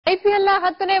IPL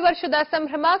 10ನೇ ವರ್ಷದ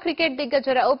ಸಂಭ್ರಮ cricket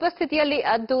ದಿಗ್ಗಜರ ಉಪಸ್ಥಿತಿಯಲ್ಲಿ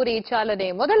ಅದ್ದೂರಿ ಚಾಲನೆ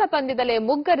ಮೊದಲ ಪಂದ್ಯದಲ್ಲೇ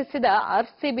ಮುಗ್ಗರಿಸಿದ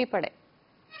ಆರ್ಸಿಬಿ ಪಡೆ.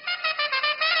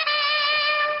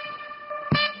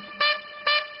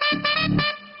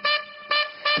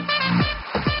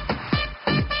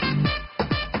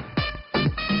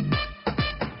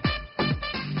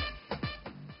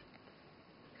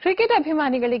 ಕ್ರಿಕೆಟ್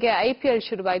ಅಭಿಮಾನಿಗಳಿಗೆ IPL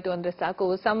ಶುರುವಾಯಿತು ಅಂದ್ರೆ ಸಾಕು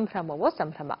ಸಂಭ್ರಮವೋ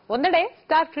ಸಂಭ್ರಮ. ಒಂದೆಡೆ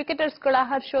ಸ್ಟಾರ್ ಕ್ರಿಕೆಟರ್ಸ್ಗಳ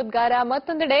ಹರ್ಷೋದ್ಗಾರ,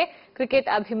 ಮತ್ತೊಂದೆಡೆ ಕ್ರಿಕೆಟ್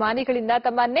ಅಭಿಮಾನಿಗಳಿಂದ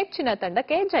ತಮ್ಮ ನೆಚ್ಚಿನ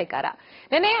ತಂಡಕ್ಕೆ ಜೈಕಾರ.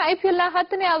 ನಿನ್ನೆ IPLನ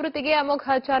 10ನೇ ಆವೃತ್ತಿಗೆ ಅಮೋಘ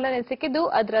ಚಾಲನೆ ಸಿಕ್ಕಿದ್ದು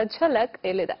ಅದರ ಝಲಕ್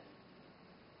ಎಲ್ಲಿದೆ.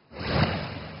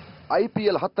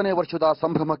 IPL 10ನೇ ವರ್ಷದ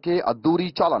ಸಂಭ್ರಮಕ್ಕೆ ಅದ್ದೂರಿ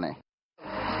ಚಾಲನೆ.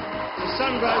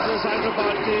 Sunrisers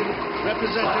Hyderabad team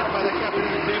represented by the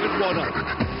captain David Warner.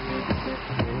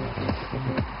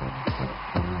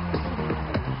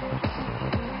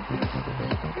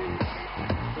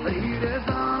 The heat is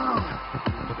on,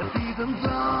 the season's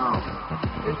on,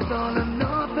 it's all or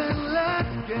nothing,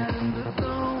 let's get in the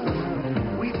zone,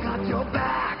 we've got your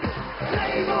back,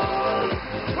 same old,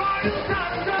 Royal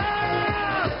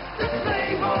Challengers, the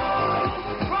same old,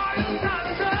 Royal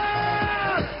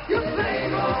Challengers, you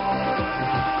same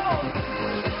old,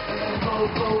 go,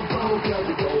 go, go, here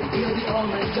we go, hear the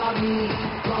orange army,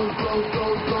 go, go, go,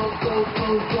 go, go, go,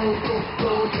 go, go,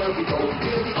 go, here we go,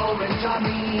 hear the orange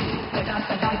army.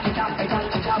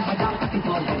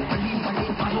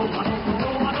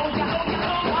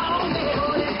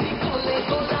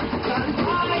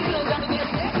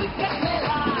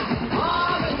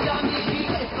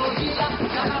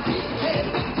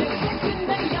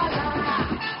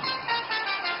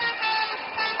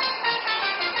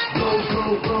 Go, go,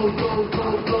 go,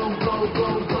 go, go, go, go,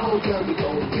 go, here we go,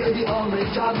 hear the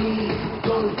orange army.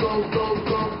 Go, go, go,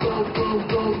 go, go, go,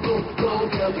 go, go, go,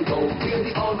 here we go, hear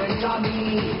the orange army.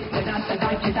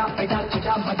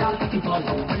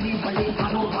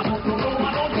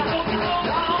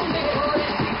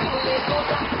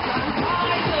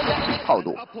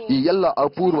 ಹೌದು, ಈ ಎಲ್ಲ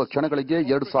ಅಪೂರ್ವ ಕ್ಷಣಗಳಿಗೆ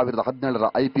 2017ರ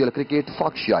IPL cricket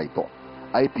ಸಾಕ್ಷಿಯಾಯಿತು.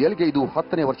 IPLಗೆ ಇದು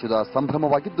 10ನೇ ವರ್ಷದ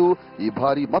ಸಂಭ್ರಮವಾಗಿದ್ದು ಈ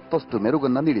ಬಾರಿ ಮತ್ತಷ್ಟು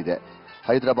ಮೆರುಗನ್ನ ನೀಡಿದೆ.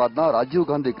 ಹೈದರಾಬಾದ್ನ ರಾಜೀವ್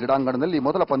ಗಾಂಧಿ ಕ್ರೀಡಾಂಗಣದಲ್ಲಿ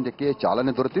ಮೊದಲ ಪಂದ್ಯಕ್ಕೆ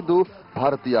ಚಾಲನೆ ದೊರೆತಿದ್ದು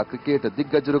ಭಾರತೀಯ ಕ್ರಿಕೆಟ್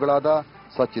ದಿಗ್ಗಜರುಗಳಾದ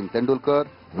ಸಚಿನ್ ತೆಂಡೂಲ್ಕರ್,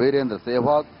 ವೀರೇಂದ್ರ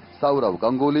ಸೆಹ್ವಾಗ್, ಸೌರವ್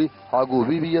ಗಂಗೂಲಿ ಹಾಗೂ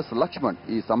VVS ಲಕ್ಷ್ಮಣ್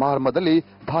ಈ ಸಮಾರಂಭದಲ್ಲಿ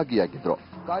ಭಾಗಿಯಾಗಿದ್ರು.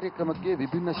 ಕಾರ್ಯಕ್ರಮಕ್ಕೆ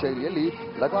ವಿಭಿನ್ನ ಶೈಲಿಯಲ್ಲಿ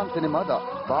ಲಗಾನ್ ಸಿನಿಮಾದ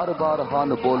ಬಾರ್ ಬಾರ್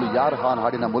ಹಾನ್ ಬೋಲ್ ಯಾರ್ ಹಾನ್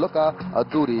ಹಾಡಿನ ಮೂಲಕ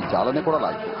ಅದ್ದೂರಿ ಚಾಲನೆ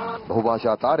ಕೊಡಲಾಯಿತು.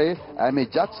 ಬಹುಭಾಷಾ ತಾರೆ ಆಮಿ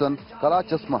ಜಾಕ್ಸನ್ ಕಲಾ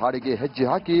ಚಸ್ಮ ಹಾಡಿಗೆ ಹೆಜ್ಜೆ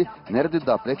ಹಾಕಿ ನೆರೆದಿದ್ದ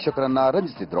ಪ್ರೇಕ್ಷಕರನ್ನ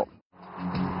ರಂಜಿಸಿದ್ರು.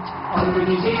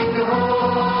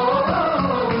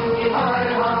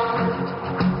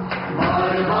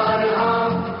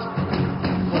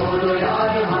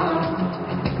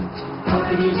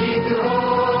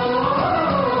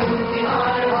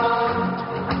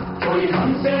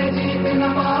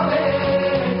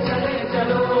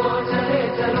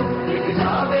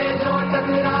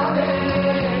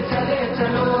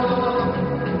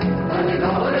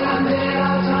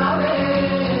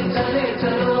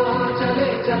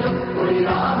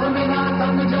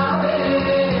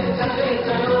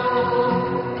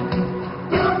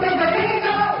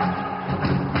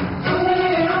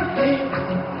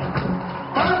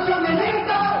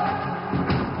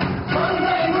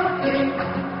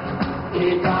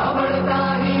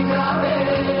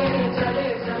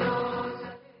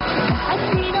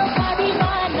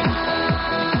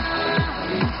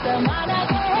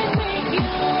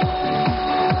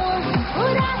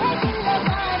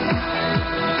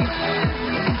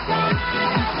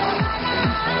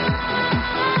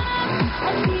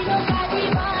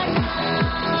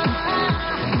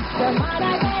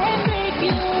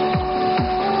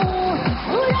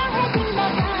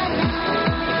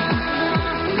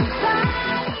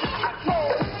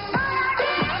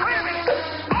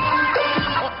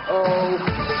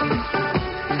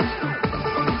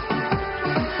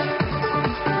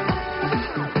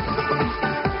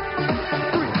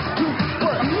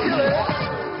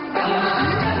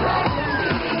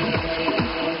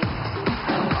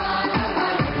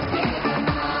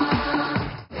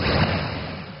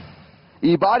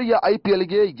 ಈ ಬಾರಿಯ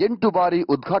IPLಗೆ 8 ಬಾರಿ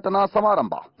ಉದ್ಘಾಟನಾ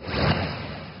ಸಮಾರಂಭ.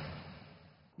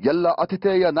 ಎಲ್ಲ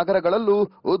ಅತಿಥೇಯ ನಗರಗಳಲ್ಲೂ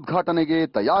ಉದ್ಘಾಟನೆಗೆ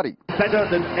ತಯಾರಿ.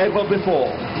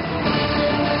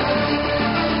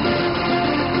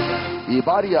 ಈ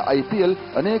ಬಾರಿಯ IPL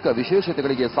ಅನೇಕ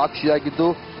ವಿಶೇಷತೆಗಳಿಗೆ ಸಾಕ್ಷಿಯಾಗಿದ್ದು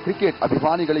ಕ್ರಿಕೆಟ್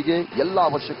ಅಭಿಮಾನಿಗಳಿಗೆ ಎಲ್ಲಾ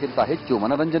ವರ್ಷಕ್ಕಿಂತ ಹೆಚ್ಚು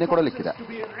ಮನರಂಜನೆ ಕೊಡಲಿಕ್ಕಿದೆ.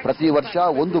 ಪ್ರತಿ ವರ್ಷ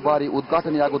ಒಂದು ಬಾರಿ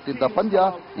ಉದ್ಘಾಟನೆಯಾಗುತ್ತಿದ್ದ ಪಂದ್ಯ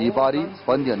ಈ ಬಾರಿ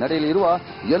ಪಂದ್ಯ ನಡೆಯಲಿರುವ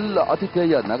ಎಲ್ಲ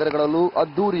ಅತಿಥೇಯ ನಗರಗಳಲ್ಲೂ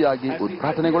ಅದ್ದೂರಿಯಾಗಿ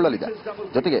ಉದ್ಘಾಟನೆಗೊಳ್ಳಲಿದೆ.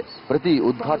 ಜೊತೆಗೆ ಪ್ರತಿ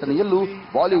ಉದ್ಘಾಟನೆಯಲ್ಲೂ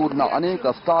ಬಾಲಿವುಡ್ನ ಅನೇಕ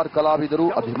ಸ್ಟಾರ್ ಕಲಾವಿದರು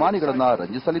ಅಭಿಮಾನಿಗಳನ್ನ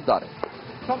ರಂಜಿಸಲಿದ್ದಾರೆ.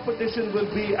 competition will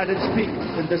be at its peak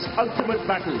in this ultimate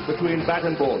battle between bat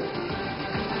and ball.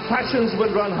 Passions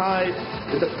will run high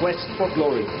in the quest for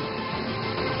glory.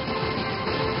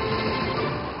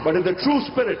 But in the true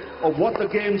spirit of what the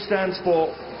game stands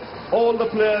for, all the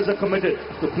players are committed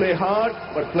to play hard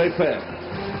but play fair.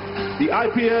 The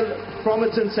IPL, from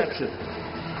its inception,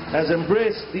 has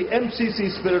embraced the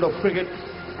MCC spirit of cricket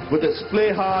with its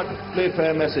play hard, play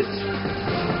fair message.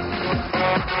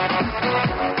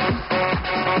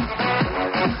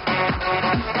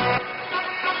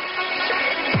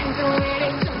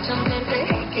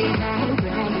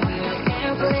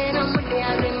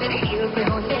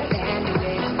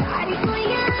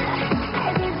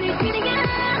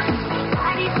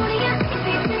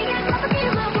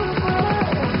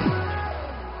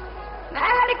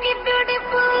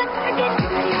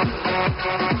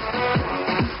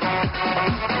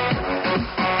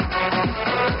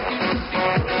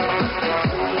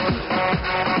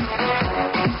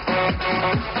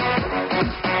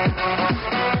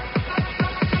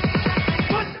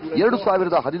 ಎರಡು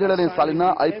 2017ನೇ ಸಾಲಿನ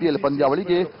IPL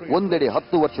ಪಂದ್ಯಾವಳಿಗೆ ಒಂದೆಡೆ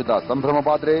 10 ವರ್ಷದ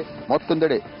ಸಂಭ್ರಮವಾದರೆ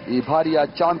ಮತ್ತೊಂದೆಡೆ ಈ ಬಾರಿಯ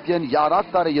champion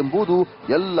ಯಾರಾಗ್ತಾರೆ ಎಂಬುದು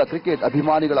ಎಲ್ಲ cricket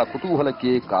ಅಭಿಮಾನಿಗಳ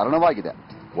ಕುತೂಹಲಕ್ಕೆ ಕಾರಣವಾಗಿದೆ.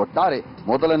 ಒಟ್ಟಾರೆ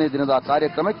ಮೊದಲನೇ ದಿನದ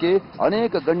ಕಾರ್ಯಕ್ರಮಕ್ಕೆ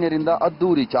ಅನೇಕ ಗಣ್ಯರಿಂದ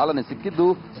ಅದ್ದೂರಿ ಚಾಲನೆ ಸಿಕ್ಕಿದ್ದು,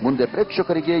 ಮುಂದೆ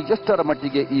ಪ್ರೇಕ್ಷಕರಿಗೆ ಎಷ್ಟರ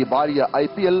ಮಟ್ಟಿಗೆ ಈ ಬಾರಿಯ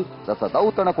ಐಪಿಎಲ್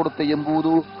ರಸದೌತಣ ಕೊಡುತ್ತೆ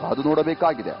ಎಂಬುದು ಕಾದು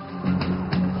ನೋಡಬೇಕಾಗಿದೆ.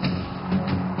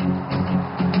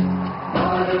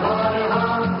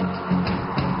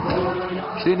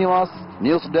 Srinivas,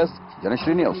 news desk,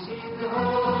 Janashree news.